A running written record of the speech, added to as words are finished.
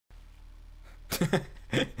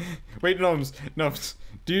Wait, Gnomes. Gnomes.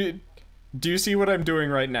 Do you see what I'm doing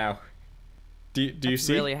right now? Do you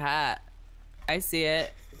see? Really hot. I see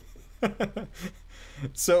it.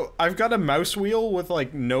 So I've got a mouse wheel with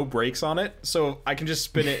like no brakes on it, so I can just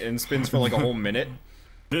spin it and it spins for like a whole minute.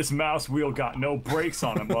 This mouse wheel got no brakes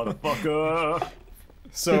on it, motherfucker.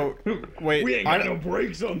 So wait, We ain't got no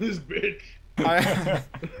brakes on this bitch.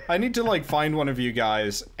 I need to like find one of you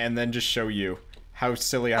guys and then just show you how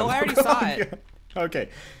silly I look. I already saw it. Okay.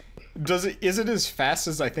 Is it as fast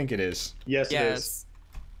as I think it is? Yes, it is. Yes.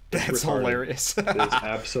 That's retarded. hilarious. It is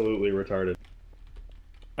absolutely retarded.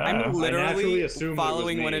 I'm naturally literally assumed it was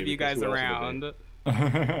following me one of you because guys who else would it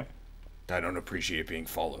around. I don't appreciate being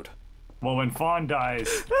followed. Well, when Fawn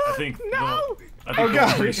dies, I think No! I think Oh they'll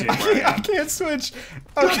god, appreciate where I I can't switch.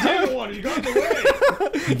 God Okay. damn it, Wander, you got in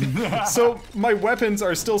the way! So my weapons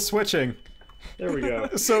are still switching. There we go.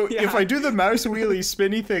 So Yeah. if I do the mouse wheelie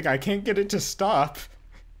spinny thing, I can't get it to stop.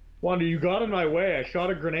 Wander, you got in my way. I shot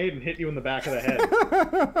a grenade and hit you in the back of the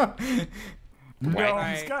head. No,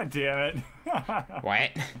 Right. god damn it. What?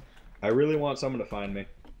 I really want someone to find me.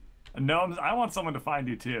 Gnomes, I want someone to find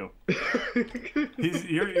you too.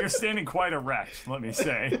 You're standing quite erect, let me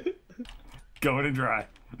say. Going to dry.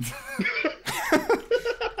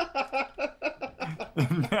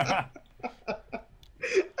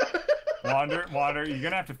 Wander, you're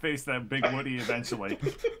gonna have to face that big Woody eventually.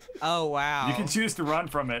 Oh wow. You can choose to run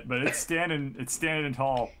from it, but it's standing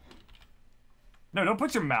tall. No, don't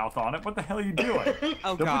put your mouth on it. What the hell are you doing?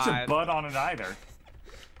 Oh Don't put your god. butt on it either.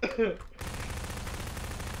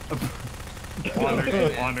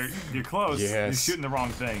 Wander, you're close. Yes. You're shooting the wrong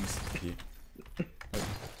things.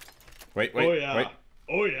 Wait, Oh yeah. wait.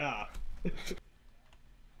 Oh yeah.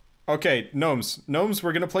 Okay, Gnomes,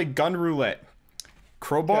 we're gonna play gun roulette.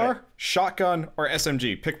 Crowbar, Okay. shotgun, or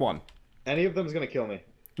SMG. Pick one. Any of them's gonna kill me.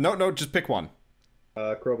 No, just pick one.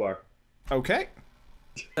 Crowbar. Okay.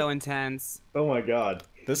 So intense. Oh my god.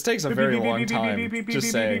 This takes a very long time.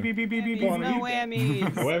 Just saying. No whammies.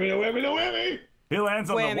 No whammy, no whammy, no whammy! He lands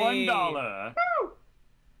on the Whammy. $1,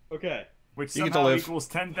 Okay. which You get to somehow live. equals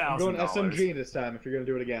I'm $10,000. going SMG this time if you're gonna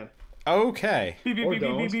do it again. Okay. Or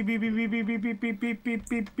don't.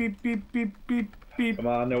 Come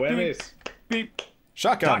on, no whammies.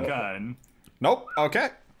 Shotgun. Shotgun. Nope. Okay.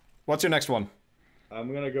 What's your next one?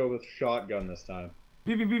 I'm gonna go with shotgun this time.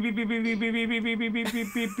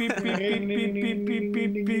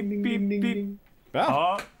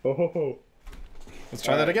 Well, Oh ho ho. let's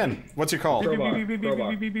try that again. What's your call? Crowbar.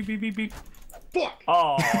 Fuck!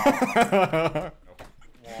 Oh,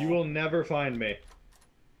 You will never find me.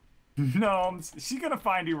 Gnomes. She's gonna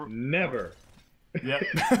find you. Never. Yep.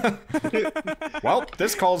 Well,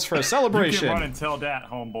 this calls for a You can celebration. run and tell that,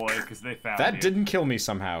 homeboy, because they found you. That didn't kill me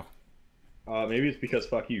somehow. Maybe it's because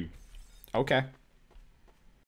fuck you. Okay.